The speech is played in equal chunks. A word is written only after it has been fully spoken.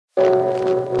Captain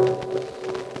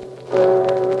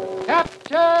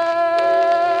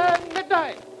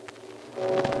Midnight!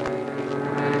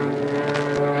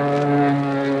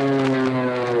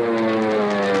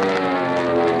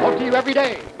 Brought to you every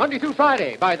day, Monday through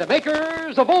Friday, by the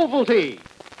makers of Ovaltine.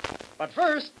 But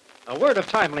first, a word of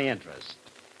timely interest.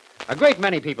 A great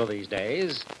many people these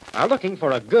days are looking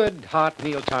for a good, hot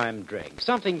mealtime drink,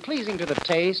 something pleasing to the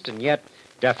taste and yet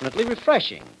definitely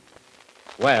refreshing.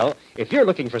 Well, if you're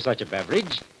looking for such a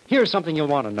beverage, here's something you'll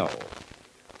want to know.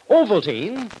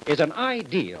 Ovaltine is an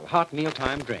ideal hot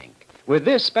mealtime drink with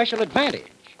this special advantage.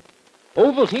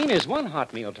 Ovaltine is one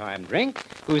hot mealtime drink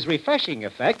whose refreshing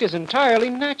effect is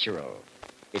entirely natural.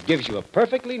 It gives you a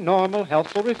perfectly normal,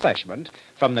 healthful refreshment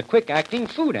from the quick-acting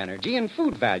food energy and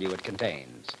food value it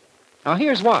contains. Now,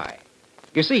 here's why.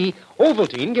 You see,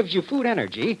 Ovaltine gives you food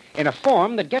energy in a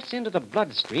form that gets into the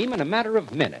bloodstream in a matter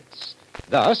of minutes,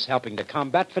 thus helping to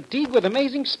combat fatigue with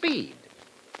amazing speed.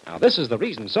 Now, this is the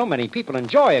reason so many people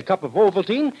enjoy a cup of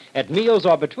Ovaltine at meals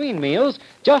or between meals,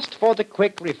 just for the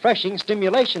quick, refreshing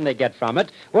stimulation they get from it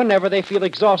whenever they feel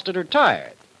exhausted or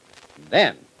tired.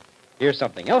 Then, here's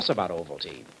something else about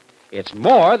Ovaltine. It's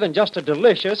more than just a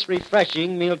delicious,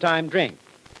 refreshing mealtime drink.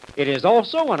 It is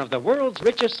also one of the world's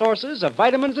richest sources of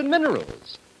vitamins and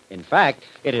minerals. In fact,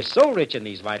 it is so rich in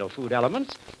these vital food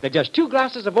elements that just 2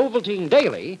 glasses of Ovaltine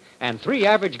daily and 3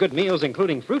 average good meals,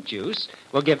 including fruit juice,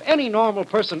 will give any normal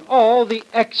person all the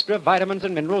extra vitamins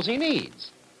and minerals he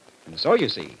needs. And so, you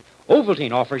see,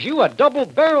 Ovaltine offers you a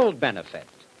double-barreled benefit.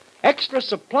 Extra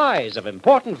supplies of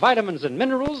important vitamins and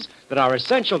minerals that are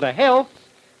essential to health,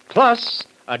 plus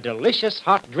a delicious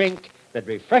hot drink that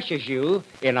refreshes you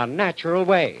in a natural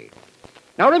way.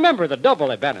 Now, remember the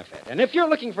double benefit. And if you're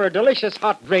looking for a delicious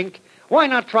hot drink, why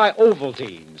not try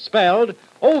Ovaltine, spelled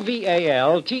O-V-A-L-T-I-N-E,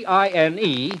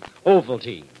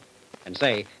 Ovaltine. And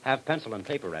say, have pencil and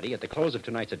paper ready at the close of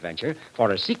tonight's adventure for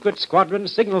a secret squadron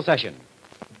signal session.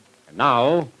 And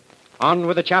now, on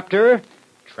with the chapter,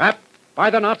 Trapped by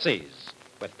the Nazis,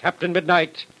 with Captain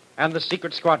Midnight and the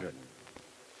Secret Squadron.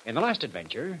 In the last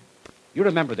adventure, you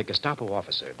remember the Gestapo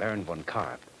officer, Baron von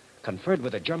Karp, conferred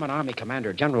with the German Army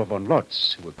commander, General von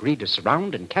Lotz, who agreed to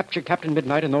surround and capture Captain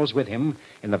Midnight and those with him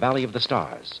in the Valley of the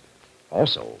Stars.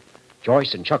 Also,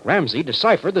 Joyce and Chuck Ramsey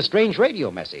deciphered the strange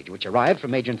radio message which arrived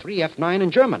from Agent 3F9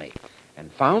 in Germany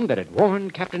and found that it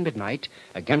warned Captain Midnight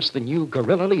against the new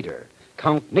guerrilla leader,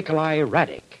 Count Nikolai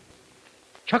Radek.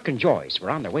 Chuck and Joyce were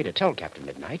on their way to tell Captain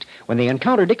Midnight when they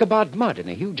encountered Ichabod Mudd in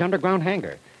a huge underground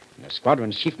hangar. And the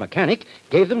squadron's chief mechanic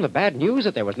gave them the bad news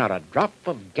that there was not a drop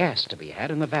of gas to be had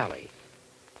in the valley.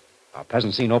 Our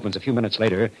present scene opens a few minutes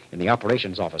later in the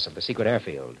operations office of the secret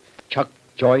airfield. Chuck,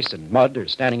 Joyce, and Mudd are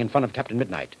standing in front of Captain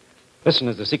Midnight. Listen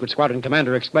as the secret squadron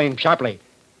commander exclaimed sharply.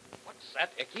 What's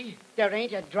that, Icky? There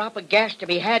ain't a drop of gas to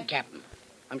be had, Captain.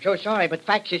 I'm so sorry, but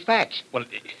facts is facts. Well,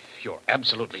 you're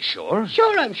absolutely sure?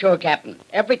 Sure, I'm sure, Captain.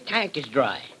 Every tank is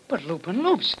dry. But Lupin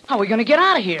Loops, how are we going to get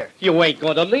out of here? You ain't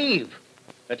going to leave.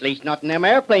 At least not in them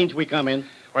airplanes we come in.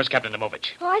 Where's Captain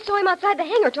Demovich? Oh, I saw him outside the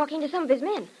hangar talking to some of his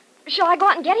men. Shall I go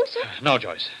out and get him, sir? No,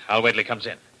 Joyce. I'll wait till he comes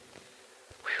in.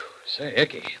 Whew. Say,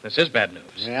 Icky, this is bad news.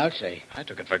 Yeah, I'll say. I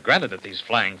took it for granted that these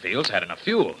flying fields had enough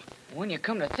fuel. When you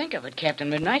come to think of it, Captain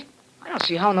Midnight, I don't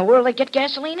see how in the world they get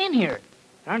gasoline in here.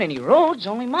 There aren't any roads,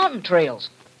 only mountain trails.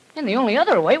 And the only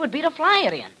other way would be to fly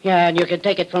it in. Yeah, and you can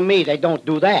take it from me, they don't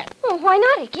do that. Oh, why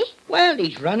not, Icky? Well,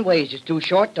 these runways is too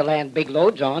short to land big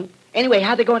loads on. Anyway,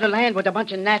 how they going to land with a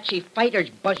bunch of Nazi fighters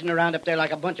buzzing around up there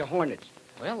like a bunch of hornets?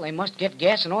 Well, they must get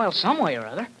gas and oil some way or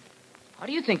other. How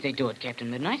do you think they do it,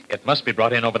 Captain Midnight? It must be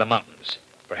brought in over the mountains,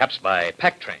 perhaps by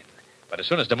pack train. But as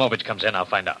soon as Demovich comes in, I'll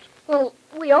find out. Well,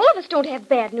 we all of us don't have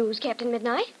bad news, Captain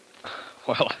Midnight.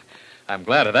 Well, I'm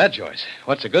glad of that, Joyce.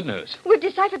 What's the good news? We've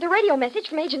deciphered the radio message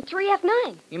from Agent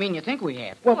 3F9. You mean you think we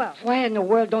have? Well, why in the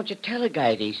world don't you tell a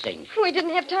guy these things? We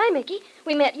didn't have time, Icky.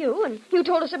 We met you, and you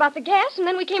told us about the gas, and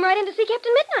then we came right in to see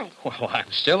Captain Midnight. Well,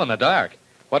 I'm still in the dark.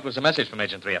 What was the message from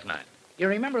Agent 3F9? You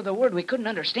remember the word we couldn't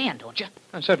understand, don't you?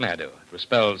 Certainly I do. It was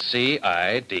spelled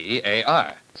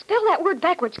C-I-D-A-R. Spell that word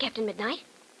backwards, Captain Midnight.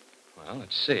 Well,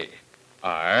 let's see.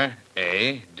 R-A-D-I-C.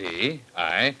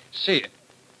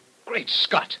 Great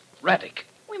Scott. Radek.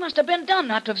 We must have been dumb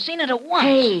not to have seen it at once.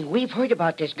 Hey, we've heard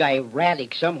about this guy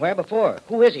Radek somewhere before.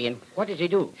 Who is he, and what does he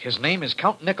do? His name is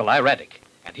Count Nikolai Radek,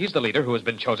 and he's the leader who has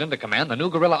been chosen to command the new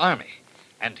guerrilla army.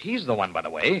 And he's the one, by the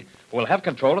way, who will have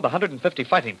control of the 150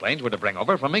 fighting planes we're to bring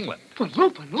over from England. Well,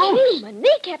 Lupin Gee,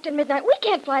 Money, Captain Midnight, we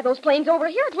can't fly those planes over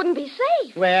here. It wouldn't be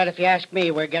safe. Well, if you ask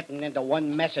me, we're getting into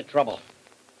one mess of trouble.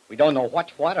 We don't know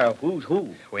what's what or who's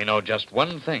who. We know just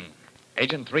one thing.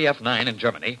 Agent 3F9 in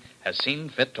Germany has seen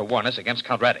fit to warn us against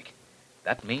Count Radek.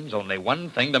 That means only one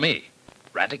thing to me.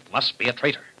 Raddick must be a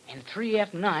traitor. And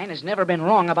 3F9 has never been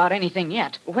wrong about anything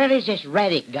yet. Where is this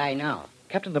Raddick guy now?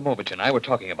 Captain Domovich and I were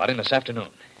talking about him this afternoon.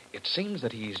 It seems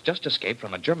that he's just escaped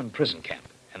from a German prison camp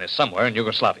and is somewhere in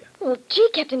Yugoslavia. Well, gee,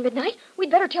 Captain Midnight,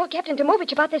 we'd better tell Captain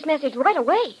Domovich about this message right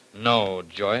away. No,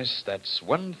 Joyce, that's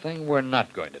one thing we're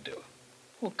not going to do.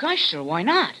 Well, gosh, sir, why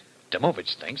not?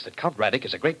 Domovich thinks that Count Raddick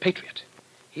is a great patriot.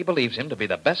 He believes him to be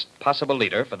the best possible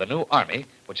leader for the new army,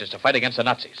 which is to fight against the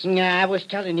Nazis. Yeah, I was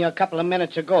telling you a couple of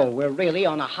minutes ago, we're really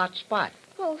on a hot spot.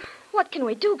 Well, what can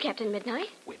we do, Captain Midnight?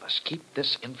 We must keep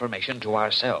this information to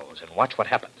ourselves and watch what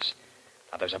happens.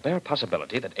 Now, there's a bare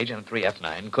possibility that Agent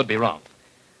 3F9 could be wrong.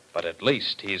 But at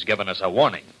least he's given us a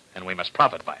warning, and we must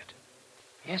profit by it.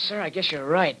 Yes, sir, I guess you're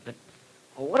right, but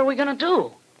what are we going to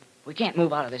do? We can't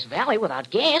move out of this valley without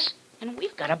gas, and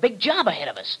we've got a big job ahead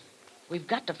of us. We've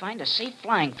got to find a safe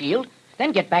flying field,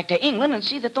 then get back to England and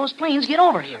see that those planes get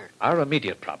over here. Our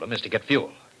immediate problem is to get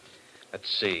fuel. Let's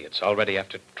see, it's already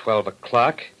after 12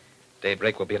 o'clock.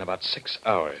 Daybreak will be in about 6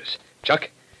 hours. Chuck,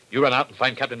 you run out and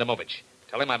find Captain Domovich.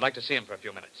 Tell him I'd like to see him for a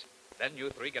few minutes. Then you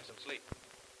three get some sleep.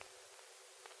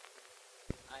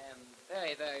 I am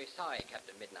very, very sorry,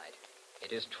 Captain Midnight.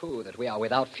 It is true that we are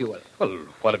without fuel. Well,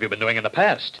 what have you been doing in the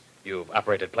past? You've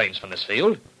operated planes from this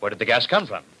field. Where did the gas come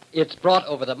from? It's brought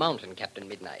over the mountain, Captain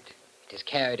Midnight. It is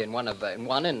carried in 1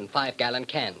 and 5-gallon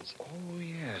cans. Oh,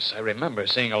 yes. I remember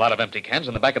seeing a lot of empty cans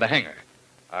in the back of the hangar.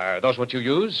 Are those what you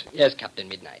use? Yes, Captain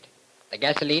Midnight. The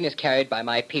gasoline is carried by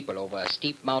my people over a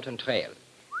steep mountain trail.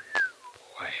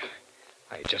 Why,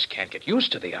 I just can't get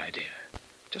used to the idea.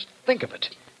 Just think of it.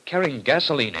 Carrying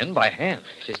gasoline in by hand.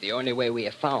 It is the only way we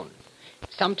have found.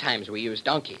 Sometimes we use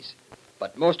donkeys,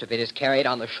 but most of it is carried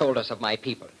on the shoulders of my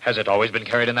people. Has it always been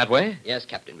carried in that way? Yes,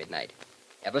 Captain Midnight.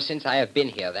 Ever since I have been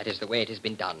here, that is the way it has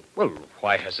been done. Well,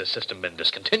 why has this system been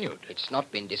discontinued? It's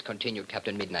not been discontinued,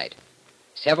 Captain Midnight.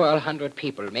 Several hundred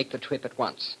people make the trip at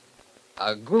once.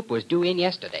 A group was due in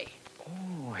yesterday.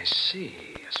 Oh, I see.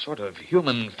 A sort of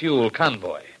human fuel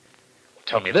convoy.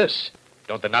 Tell me this.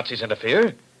 Don't the Nazis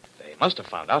interfere? They must have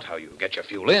found out how you get your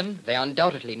fuel in. They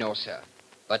undoubtedly know, sir.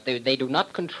 But they do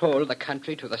not control the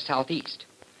country to the southeast.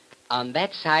 On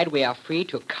that side, we are free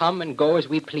to come and go as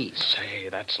we please. Say,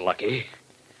 that's lucky.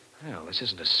 Well, this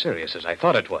isn't as serious as I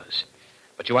thought it was.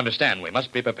 But you understand, we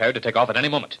must be prepared to take off at any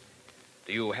moment.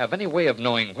 Do you have any way of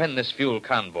knowing when this fuel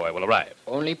convoy will arrive?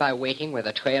 Only by waiting where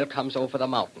the trail comes over the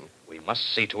mountain. We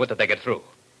must see to it that they get through.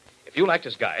 If you'll act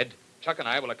as guide, Chuck and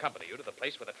I will accompany you to the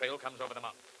place where the trail comes over the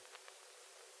mountain.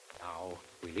 Now,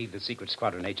 we leave the secret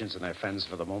squadron agents and their friends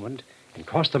for the moment and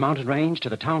cross the mountain range to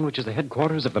the town which is the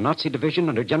headquarters of the Nazi division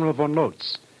under General von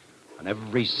Lotz. On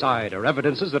every side are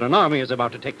evidences that an army is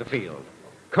about to take the field.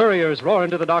 Couriers roar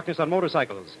into the darkness on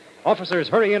motorcycles. Officers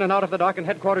hurry in and out of the darkened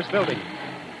headquarters building.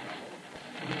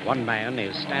 One man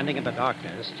is standing in the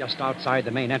darkness just outside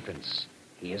the main entrance.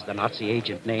 He is the Nazi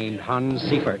agent named Hans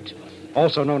Seifert,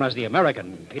 also known as the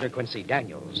American Peter Quincy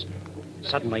Daniels.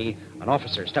 Suddenly, an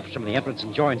officer steps from the entrance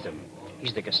and joins them.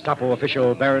 He's the Gestapo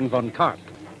official Baron von Karp.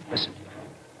 Listen.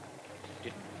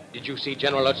 Did you see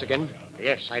General Lutz again?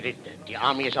 Yes, I did. The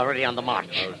army is already on the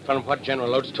march. From what General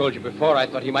Lutz told you before, I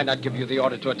thought he might not give you the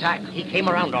order to attack. He came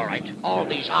around all right. All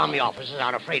these army officers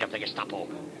are afraid of the Gestapo.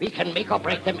 We can make or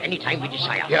break them any time we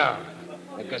desire. Yeah.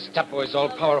 The Gestapo is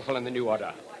all-powerful in the new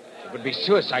order. It would be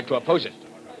suicide to oppose it.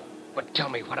 But tell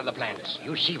me, what are the plans?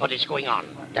 You see what is going on.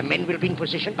 The men will be in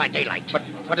position by daylight. But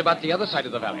what about the other side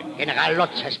of the valley? General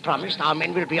Lutz has promised our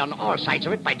men will be on all sides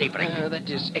of it by daybreak. That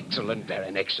is excellent,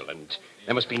 Baron, excellent.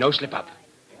 There must be no slip-up.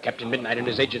 Captain Midnight and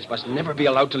his agents must never be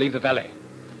allowed to leave the valley.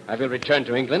 I will return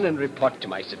to England and report to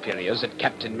my superiors that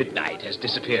Captain Midnight has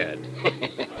disappeared.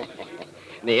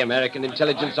 The American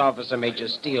intelligence officer, Major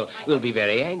Steele, will be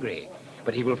very angry.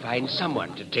 But he will find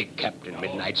someone to take Captain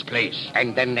Midnight's place.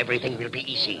 And then everything will be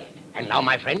easy. And now,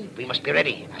 my friend, we must be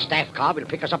ready. A staff car will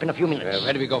pick us up in a few minutes.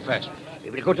 Where do we go first? We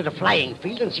will go to the flying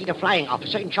field and see the flying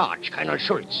officer in charge, Colonel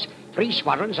Schultz. 3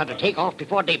 squadrons are to take off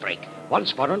before daybreak. 1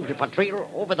 squadron will patrol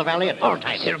over the valley at all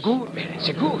times. They're good,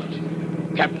 they're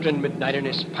good. Captain Midnight and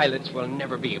his pilots will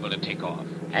never be able to take off.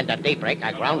 And at daybreak,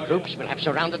 our ground troops will have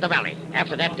surrounded the valley.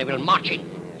 After that, they will march in.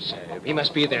 Yes, we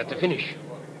must be there at the finish.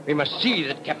 We must see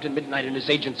that Captain Midnight and his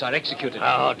agents are executed.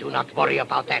 Oh, do not worry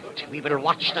about that. We will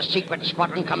watch the secret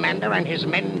squadron commander and his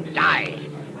men die.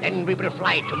 Then we will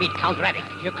fly to meet Count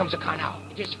Raddick. Here comes a car now.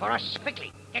 It is for us.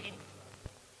 Quickly, get in.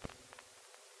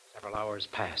 Several hours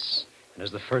pass, and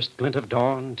as the first glint of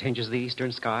dawn tinges the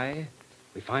eastern sky,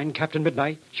 we find Captain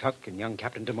Midnight, Chuck, and young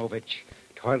Captain Domovich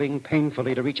toiling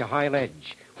painfully to reach a high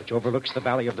ledge which overlooks the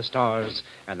Valley of the Stars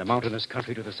and the mountainous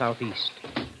country to the southeast.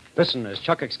 Listen as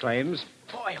Chuck exclaims,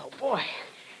 Boy, oh boy, Boy,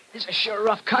 this is sure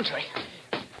rough country.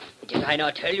 Did I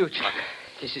not tell you, Chuck?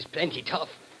 This is plenty tough.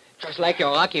 Just like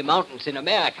your Rocky Mountains in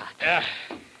America. Yeah.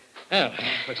 Well,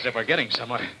 looks as if we're getting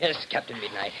somewhere. Yes, Captain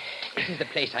Midnight. This is the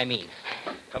place I mean.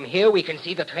 From here, we can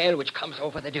see the trail which comes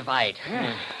over the divide.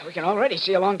 Yeah, we can already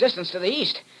see a long distance to the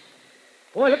east.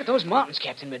 Boy, look at those mountains,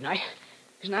 Captain Midnight.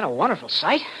 Isn't that a wonderful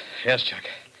sight? Yes, Chuck.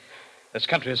 This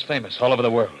country is famous all over the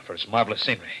world for its marvelous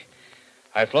scenery.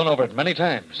 I've flown over it many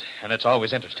times, and it's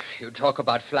always interesting. You talk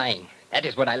about flying. That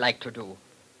is what I like to do.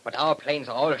 But our planes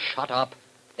are all shot up.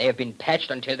 They have been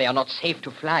patched until they are not safe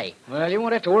to fly. Well, you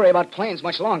won't have to worry about planes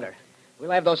much longer.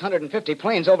 We'll have those 150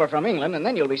 planes over from England, and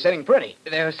then you'll be sitting pretty.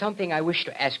 There's something I wish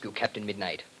to ask you, Captain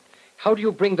Midnight. How do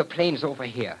you bring the planes over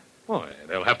here? Why,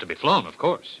 they'll have to be flown, of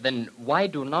course. Then why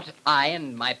do not I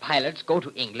and my pilots go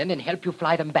to England and help you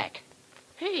fly them back?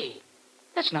 Hey,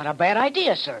 that's not a bad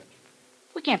idea, sir.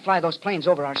 We can't fly those planes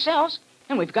over ourselves,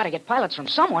 and we've got to get pilots from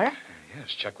somewhere. Yes,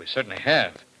 Chuck, we certainly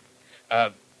have.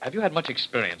 Have you had much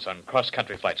experience on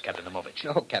cross-country flights, Captain Namovich?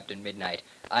 No, Captain Midnight.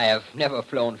 I have never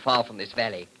flown far from this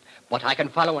valley. But I can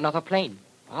follow another plane.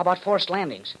 How about forced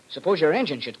landings? Suppose your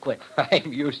engine should quit.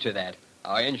 I'm used to that.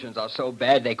 Our engines are so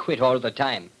bad they quit all the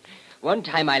time. One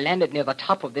time I landed near the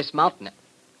top of this mountain.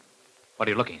 What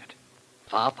are you looking at?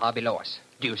 Far, far below us.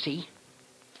 Do you see?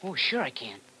 Oh, sure I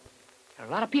can. There are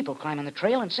a lot of people climbing the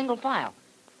trail in single file.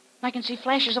 I can see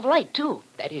flashes of light, too.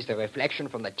 That is the reflection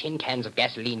from the tin cans of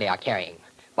gasoline they are carrying.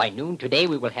 By noon today,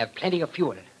 we will have plenty of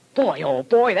fuel. Boy, oh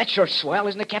boy, that's sure swell,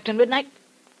 isn't it, Captain Midnight?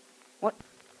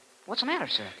 What's the matter,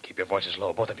 sir? Keep your voices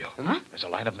low, both of you. Huh? There's a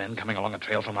line of men coming along a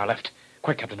trail from our left.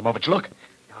 Quick, Captain Namovich, look.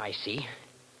 I see.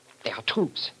 They are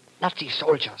troops, Nazi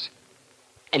soldiers.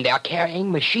 And they are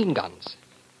carrying machine guns.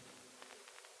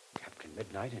 Captain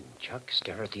Midnight and Chuck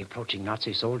stare at the approaching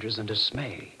Nazi soldiers in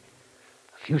dismay.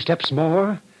 A few steps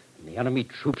more, and the enemy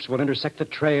troops will intersect the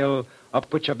trail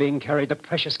up which are being carried the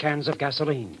precious cans of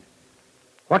gasoline.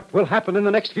 What will happen in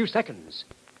the next few seconds?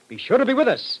 Be sure to be with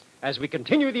us as we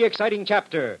continue the exciting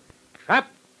chapter,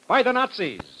 Trapped by the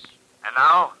Nazis. And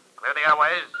now, clear the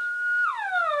airways.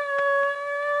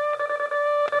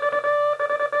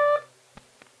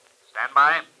 Stand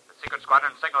by. The secret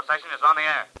squadron signal session is on the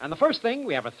air. And the first thing,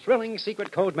 we have a thrilling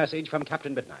secret code message from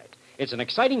Captain Midnight. It's an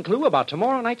exciting clue about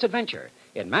tomorrow night's adventure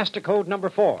in Master Code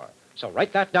number 4. So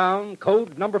write that down,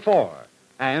 code number 4.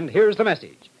 And here's the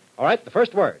message. All right, the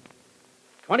first word.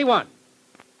 21.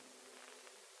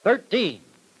 13.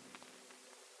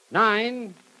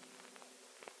 9.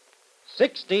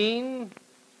 16.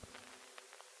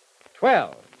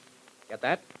 12. Get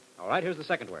that? All right, here's the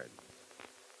second word.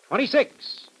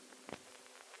 26.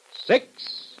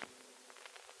 6.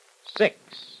 6.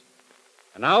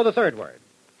 And now the third word.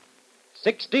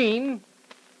 16.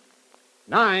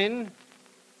 9.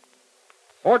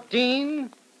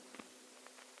 14.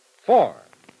 4.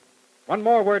 One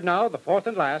more word now, the fourth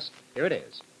and last. Here it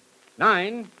is.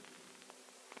 9.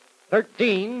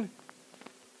 13.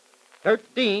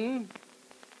 13.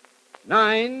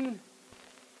 9.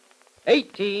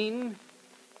 18.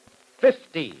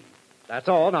 50. That's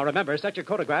all. Now remember, set your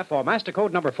codograph for Master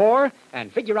Code number 4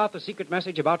 and figure out the secret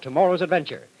message about tomorrow's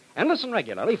adventure. And listen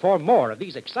regularly for more of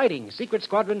these exciting Secret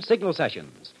Squadron signal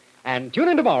sessions. And tune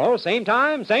in tomorrow, same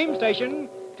time, same station,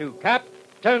 to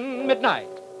Captain Midnight.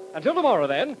 Until tomorrow,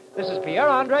 then, this is Pierre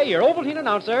Andre, your Ovaltine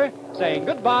announcer, saying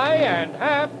goodbye and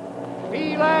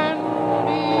happy landing.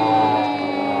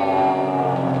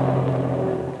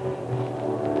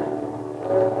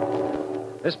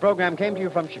 This program came to you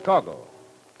from Chicago.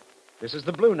 This is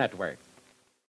the Blue Network.